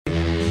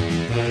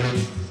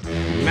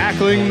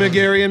Mackling,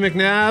 McGarry, and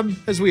McNabb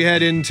as we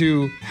head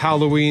into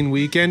Halloween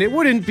weekend. It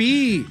wouldn't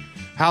be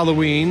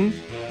Halloween,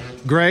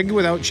 Greg,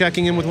 without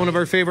checking in with one of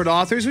our favorite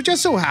authors who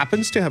just so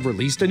happens to have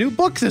released a new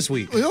book this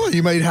week. Well,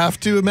 you might have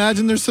to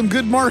imagine there's some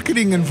good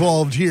marketing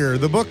involved here.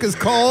 The book is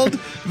called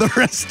The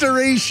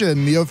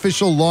Restoration. The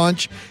official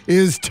launch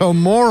is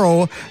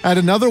tomorrow at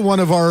another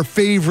one of our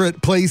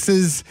favorite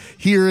places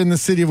here in the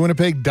city of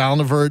Winnipeg,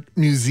 Dalnavert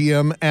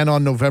Museum, and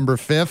on November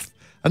 5th.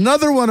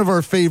 Another one of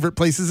our favorite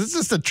places. It's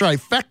just a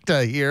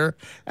trifecta here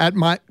at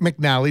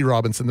McNally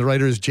Robinson. The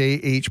writer is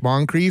J.H.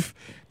 Moncrieff.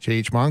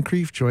 J.H.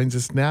 Moncrieff joins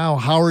us now.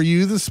 How are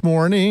you this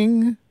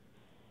morning?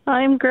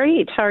 I'm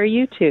great. How are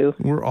you two?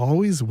 We're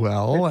always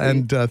well,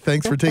 and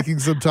thanks for taking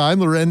some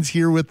time. Loren's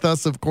here with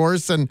us, of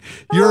course, and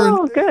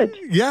you're good.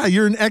 Yeah,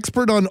 you're an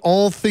expert on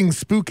all things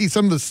spooky.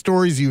 Some of the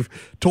stories you've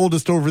told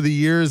us over the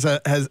years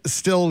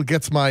still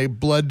gets my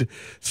blood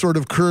sort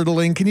of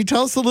curdling. Can you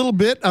tell us a little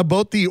bit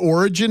about the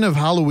origin of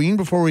Halloween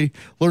before we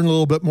learn a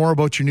little bit more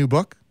about your new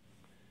book?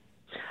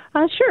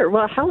 Sure.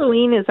 Well,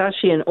 Halloween is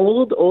actually an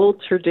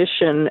old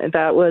tradition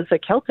that was a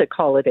Celtic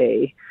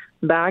holiday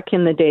back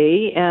in the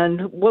day.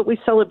 And what we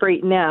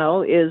celebrate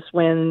now is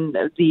when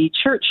the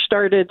church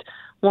started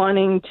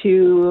wanting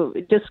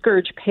to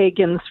discourage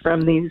pagans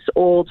from these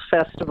old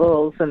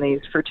festivals and these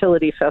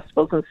fertility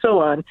festivals and so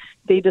on,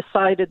 they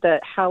decided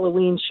that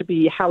Halloween should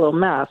be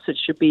Hallowmass. It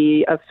should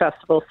be a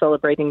festival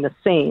celebrating the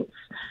saints.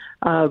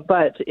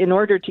 But in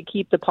order to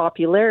keep the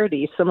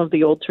popularity, some of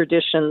the old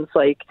traditions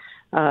like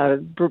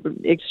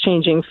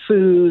exchanging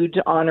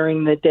food,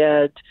 honoring the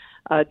dead,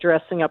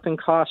 dressing up in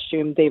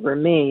costume, they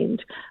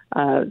remained.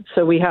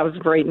 So we have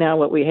right now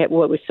what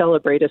we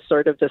celebrate is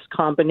sort of this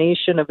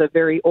combination of a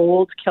very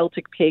old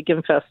Celtic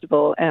pagan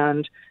festival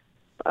and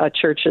a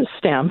church's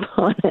stamp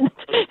on it,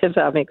 if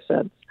that makes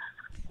sense.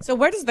 So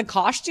where does the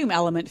costume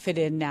element fit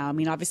in now? I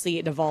mean, obviously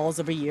it evolves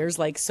over years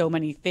like so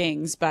many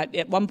things, but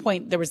at one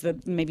point there was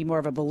maybe more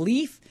of a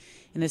belief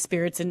in the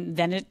spirits, and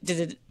then did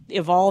it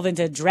evolve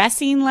into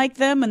dressing like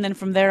them, and then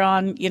from there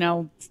on,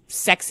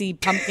 sexy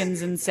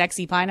pumpkins and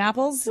sexy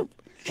pineapples?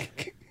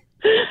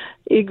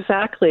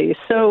 Exactly.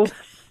 So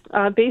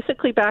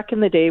basically back in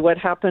the day, what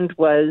happened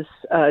was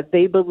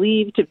they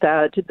believed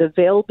that the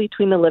veil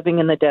between the living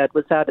and the dead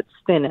was at its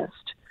thinnest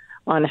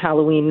on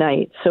Halloween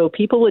night. So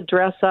people would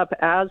dress up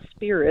as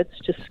spirits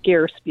to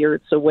scare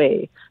spirits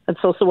away.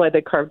 That's also why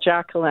they carved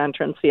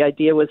jack-o'-lanterns. The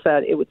idea was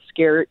that it would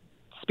scare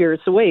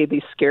spirits away,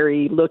 these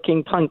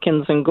scary-looking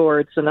pumpkins and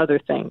gourds and other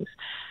things.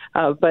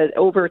 But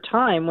over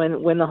time,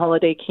 when the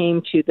holiday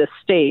came to the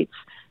States,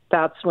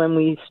 that's when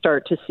we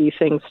start to see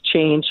things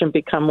change and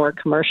become more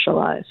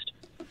commercialized.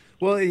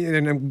 Well,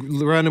 and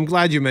Loren, I'm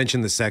glad you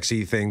mentioned the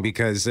sexy thing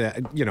because,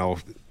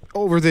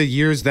 over the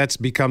years, that's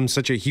become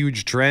such a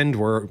huge trend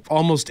where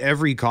almost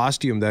every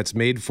costume that's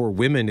made for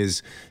women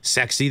is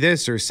sexy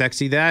this or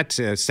sexy that,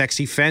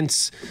 sexy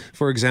fence,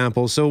 for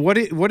example. So what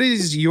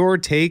is your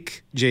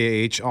take,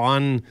 JH,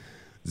 on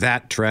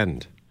that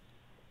trend?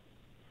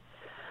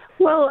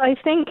 Well, I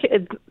think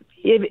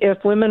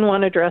if women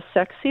want to dress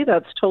sexy,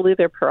 that's totally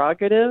their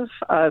prerogative.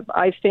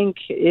 I think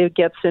it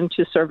gets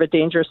into sort of a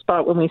dangerous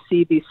spot when we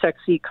see these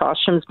sexy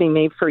costumes being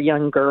made for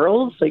young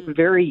girls, like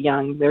very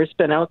young. There's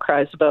been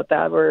outcries about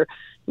that where,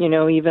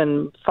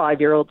 even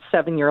 5-year-olds,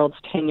 7-year-olds,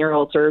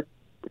 10-year-olds are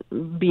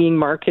being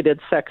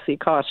marketed sexy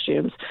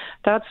costumes.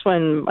 That's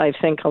when I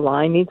think a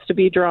line needs to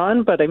be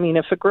drawn. But I mean,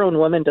 if a grown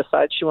woman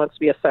decides she wants to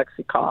be a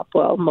sexy cop,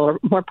 well, more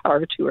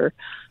power to her.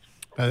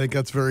 I think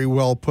that's very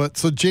well put.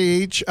 So,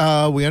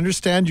 JH, we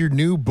understand your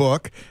new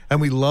book,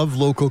 and we love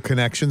local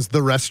connections.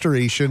 The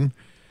Restoration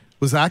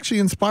was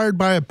actually inspired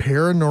by a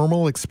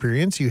paranormal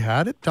experience you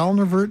had at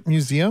Dalnavert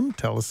Museum.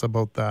 Tell us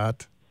about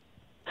that.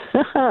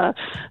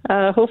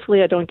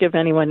 Hopefully I don't give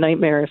anyone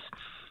nightmares.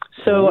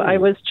 So I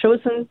was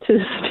chosen to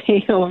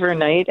stay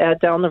overnight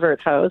at Dalnavert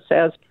House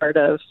as part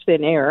of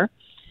Thin Air.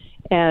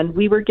 And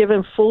we were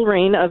given full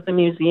reign of the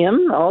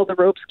museum. All the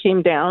ropes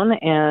came down,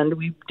 and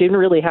we didn't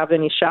really have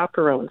any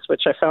chaperones,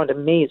 which I found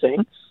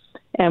amazing.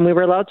 And we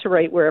were allowed to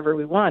write wherever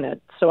we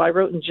wanted. So I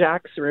wrote in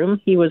Jack's room.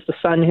 He was the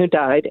son who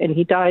died, and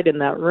he died in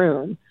that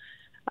room.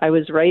 I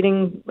was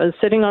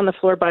sitting on the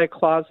floor by a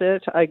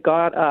closet. I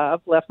got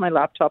up, left my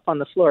laptop on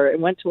the floor,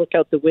 and went to look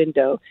out the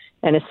window.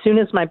 And as soon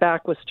as my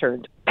back was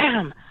turned,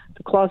 bam,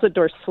 the closet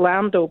door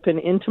slammed open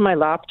into my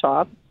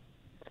laptop.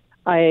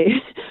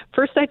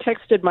 First I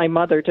texted my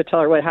mother to tell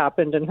her what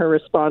happened, and her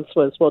response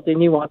was, well,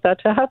 didn't you want that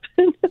to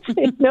happen? I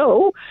said,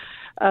 no.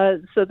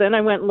 So then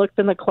I went and looked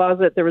in the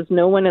closet. There was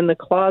no one in the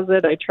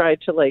closet. I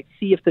tried to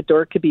see if the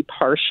door could be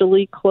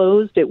partially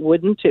closed. It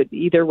wouldn't. It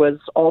either was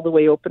all the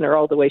way open or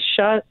all the way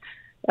shut.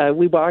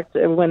 We walked,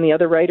 when the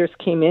other writers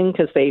came in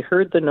because they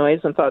heard the noise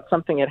and thought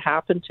something had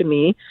happened to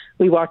me,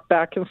 we walked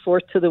back and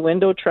forth to the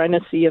window trying to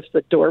see if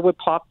the door would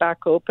pop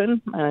back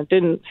open. It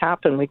didn't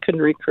happen. We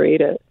couldn't recreate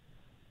it.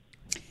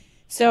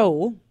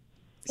 So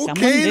someone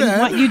didn't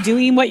want you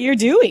doing what you're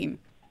doing.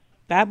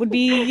 That would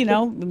be,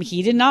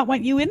 he did not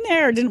want you in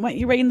there or didn't want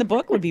you writing the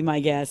book would be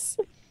my guess.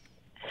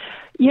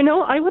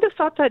 I would have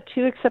thought that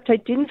too, except I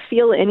didn't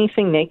feel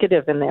anything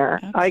negative in there.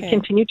 Okay. I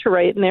continued to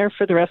write in there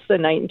for the rest of the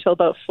night until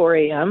about 4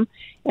 a.m.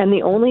 And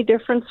the only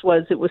difference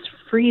was it was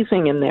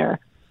freezing in there.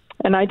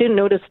 And I didn't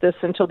notice this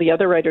until the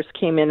other writers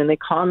came in and they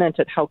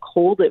commented how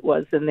cold it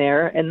was in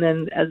there. And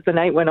then as the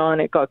night went on,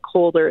 it got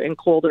colder and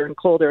colder and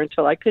colder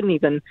until I couldn't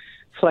even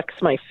flex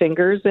my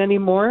fingers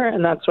anymore.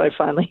 And that's why I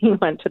finally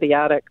went to the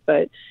attic.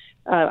 But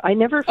I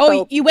never felt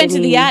Oh, you went to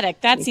the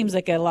attic. That seems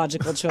like a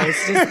logical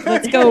choice.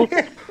 Let's go.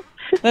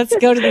 Let's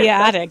go to the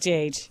attic,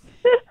 JH.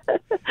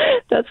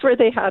 That's where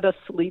they had us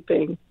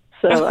sleeping.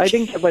 So I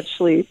didn't get much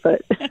sleep,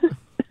 but...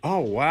 Oh,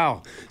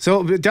 wow.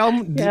 So the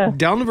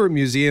Dalnavert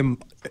Museum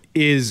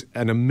is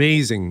an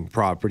amazing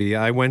property.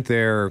 I went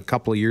there a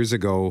couple of years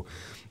ago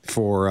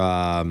for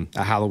a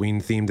Halloween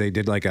theme. They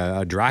did like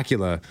a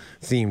Dracula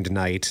themed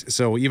night.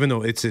 So even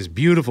though it's this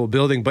beautiful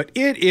building, but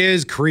it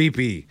is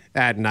creepy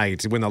at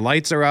night when the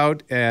lights are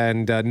out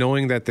and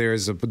knowing that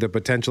there's the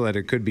potential that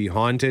it could be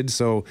haunted.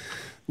 So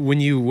when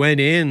you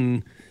went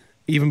in,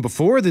 even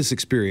before this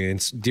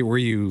experience, were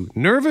you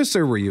nervous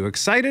or were you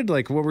excited?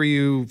 Like, what were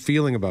you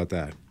feeling about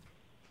that?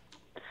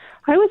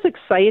 I was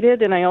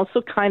excited, and I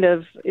also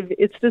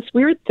it's this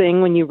weird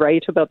thing when you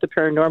write about the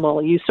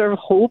paranormal. You sort of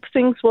hope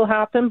things will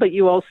happen, but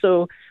you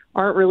also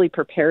aren't really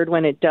prepared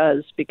when it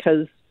does,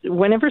 because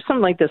whenever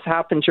something like this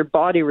happens, your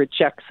body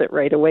rejects it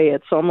right away.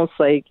 It's almost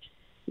like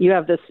you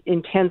have this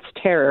intense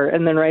terror,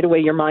 and then right away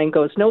your mind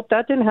goes, nope,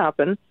 that didn't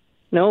happen.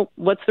 No,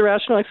 what's the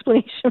rational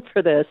explanation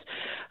for this?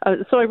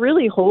 So I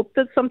really hoped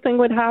that something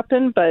would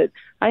happen, but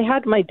I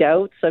had my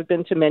doubts. I've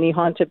been to many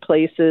haunted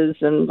places,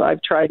 and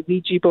I've tried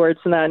Ouija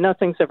boards and that.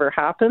 Nothing's ever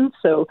happened,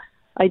 so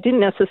I didn't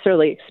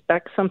necessarily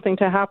expect something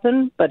to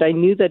happen, but I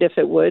knew that if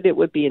it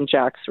would be in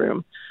Jack's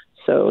room.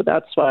 So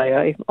that's why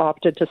I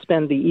opted to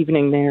spend the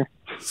evening there.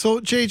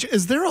 So, JH,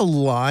 is there a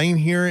line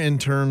here in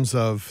terms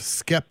of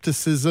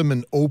skepticism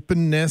and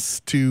openness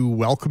to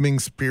welcoming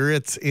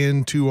spirits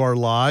into our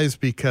lives?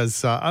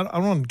 Because I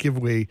don't want to give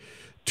away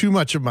too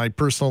much of my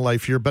personal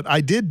life here, but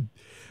I did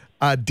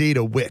date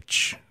a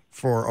witch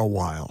for a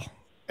while,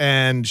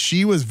 and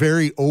she was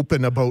very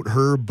open about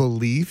her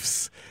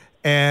beliefs,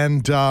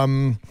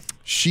 and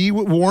she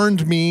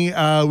warned me.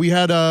 We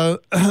had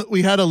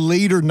a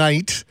later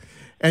night.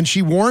 And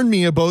she warned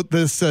me about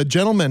this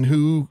gentleman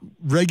who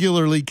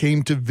regularly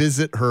came to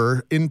visit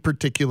her, in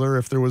particular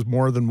if there was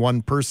more than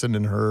one person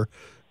in her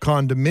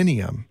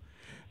condominium.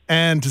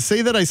 And to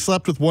say that I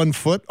slept with 1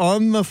 foot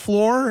on the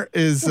floor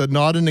is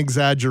not an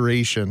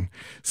exaggeration.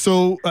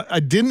 So I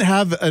didn't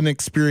have an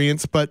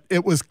experience, but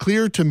it was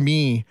clear to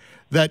me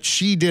that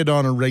she did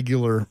on a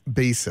regular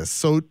basis.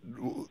 So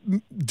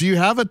do you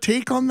have a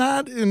take on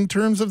that in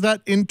terms of that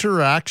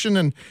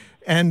interaction,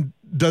 and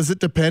does it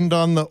depend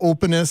on the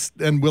openness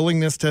and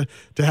willingness to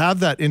have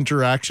that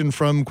interaction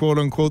from, quote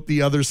unquote,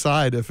 the other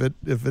side, if it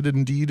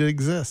indeed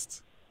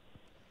exists?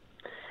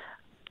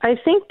 I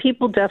think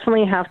people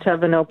definitely have to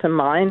have an open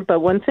mind. But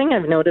one thing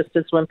I've noticed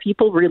is when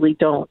people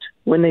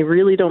when they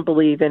really don't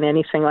believe in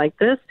anything like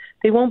this,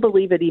 they won't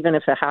believe it even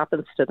if it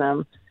happens to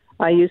them.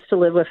 I used to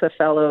live with a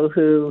fellow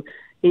who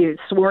he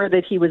swore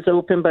that he was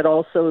open, but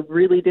also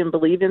really didn't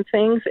believe in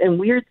things. And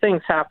weird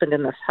things happened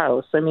in this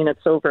house. I mean,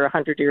 it's over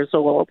 100 years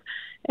old.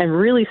 And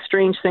really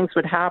strange things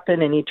would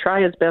happen, and he'd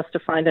try his best to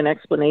find an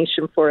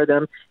explanation for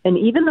them. And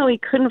even though he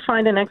couldn't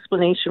find an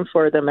explanation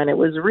for them, and it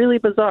was really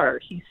bizarre,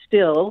 he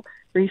still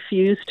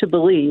refused to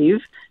believe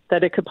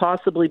that it could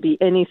possibly be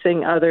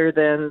anything other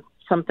than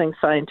something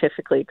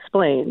scientifically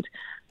explained.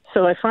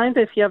 So I find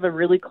that if you have a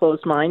really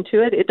closed mind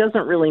to it, it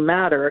doesn't really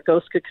matter. A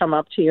ghost could come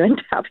up to you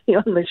and tap you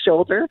on the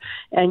shoulder,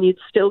 and you'd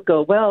still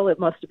go, well, it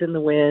must have been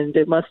the wind.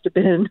 It must have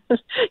been,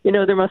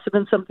 there must have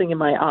been something in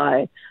my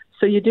eye.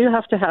 So you do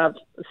have to have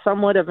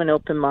somewhat of an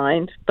open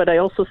mind, but I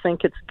also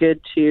think it's good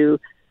to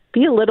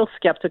be a little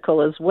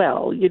skeptical as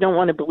well. You don't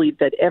want to believe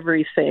that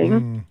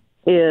everything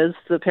is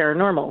the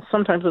paranormal.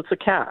 Sometimes it's a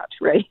cat,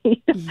 right?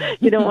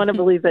 You don't want to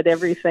believe that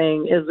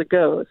everything is a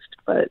ghost,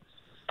 but...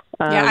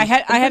 Yeah,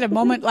 I had a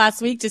moment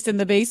last week just in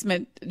the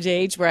basement,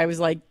 JH, where I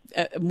was like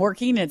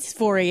working. It's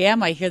 4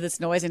 a.m. I hear this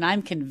noise, and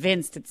I'm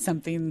convinced it's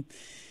something,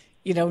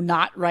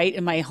 not right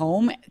in my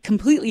home.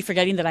 Completely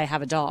forgetting that I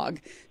have a dog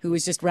who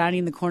was just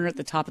rounding the corner at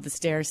the top of the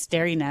stairs,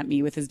 staring at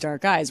me with his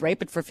dark eyes. Right,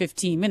 but for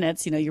 15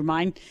 minutes, your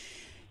mind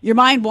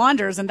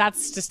wanders, and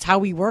that's just how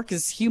we work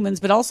as humans.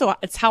 But also,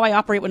 it's how I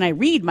operate when I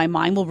read. My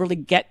mind will really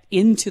get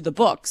into the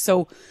book.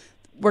 So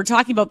we're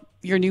talking about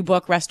your new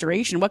book,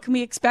 Restoration. What can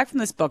we expect from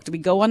this book? Do we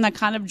go on that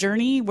kind of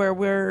journey where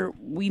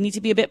we need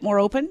to be a bit more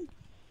open?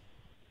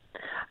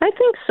 I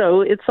think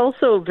so. It's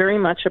also very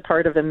much a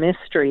part of a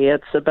mystery.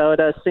 It's about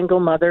a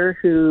single mother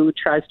who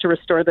tries to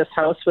restore this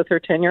house with her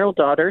 10-year-old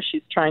daughter.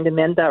 She's trying to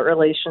mend that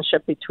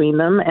relationship between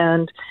them,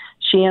 and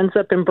she ends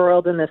up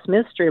embroiled in this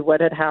mystery of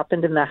what had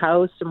happened in the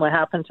house and what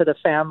happened to the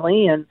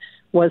family, and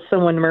was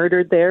someone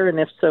murdered there, and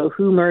if so,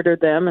 who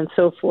murdered them, and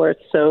so forth.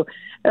 So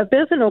a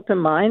bit of an open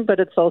mind, but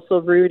it's also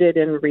rooted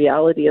in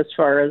reality as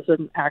far as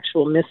an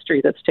actual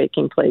mystery that's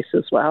taking place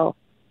as well.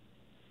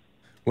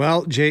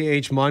 Well,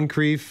 J.H.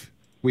 Moncrieff,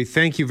 We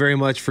thank you very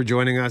much for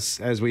joining us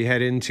as we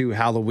head into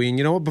Halloween.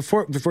 You know what?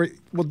 Before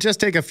we'll just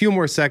take a few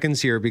more seconds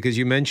here because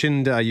you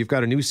mentioned you've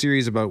got a new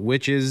series about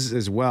witches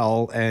as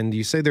well, and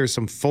you say there's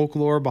some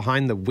folklore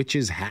behind the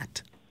witch's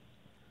hat.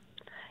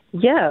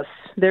 Yes,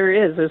 there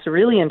is. There's a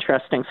really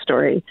interesting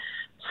story.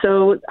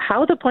 So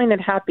how the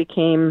pointed hat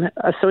became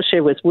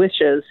associated with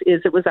witches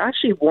is it was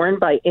actually worn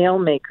by ale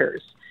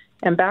makers.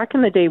 And back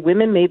in the day,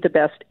 women made the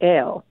best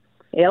ale.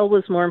 Ale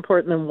was more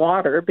important than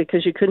water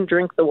because you couldn't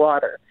drink the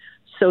water.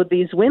 So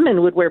these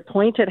women would wear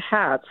pointed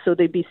hats so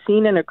they'd be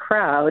seen in a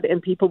crowd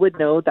and people would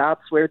know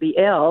that's where the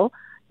ale,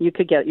 you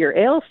could get your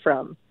ale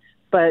from.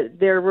 But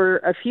there were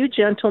a few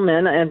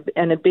gentlemen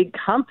and a big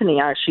company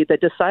actually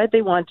that decided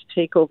they wanted to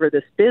take over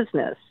this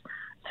business.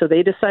 So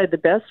they decided the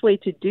best way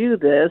to do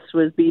this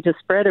would be to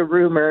spread a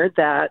rumor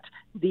that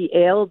the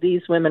ale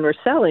these women were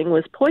selling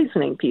was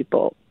poisoning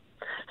people.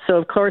 So,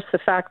 of course, the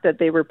fact that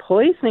they were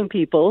poisoning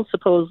people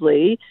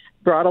supposedly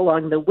brought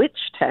along the witch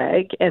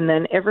tag, and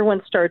then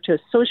everyone started to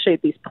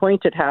associate these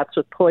pointed hats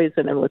with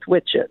poison and with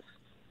witches.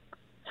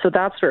 So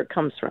that's where it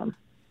comes from.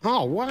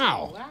 Oh,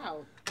 wow.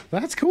 Wow.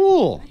 That's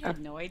cool. I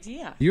had no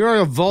idea. You're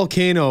a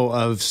volcano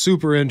of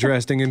super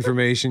interesting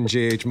information,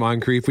 J.H.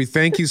 Moncrieff. We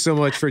thank you so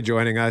much for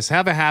joining us.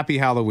 Have a happy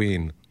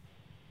Halloween.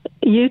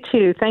 You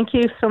too. Thank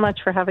you so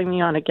much for having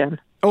me on again.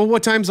 Oh,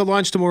 what time's the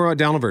launch tomorrow at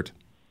Dalnavert?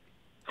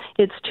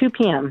 It's 2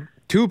 p.m.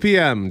 2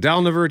 p.m.,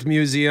 Dalnavert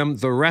Museum,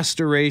 The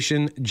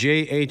Restoration,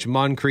 J.H.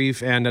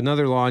 Moncrieff, and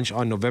another launch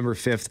on November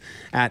 5th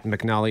at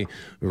McNally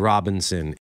Robinson.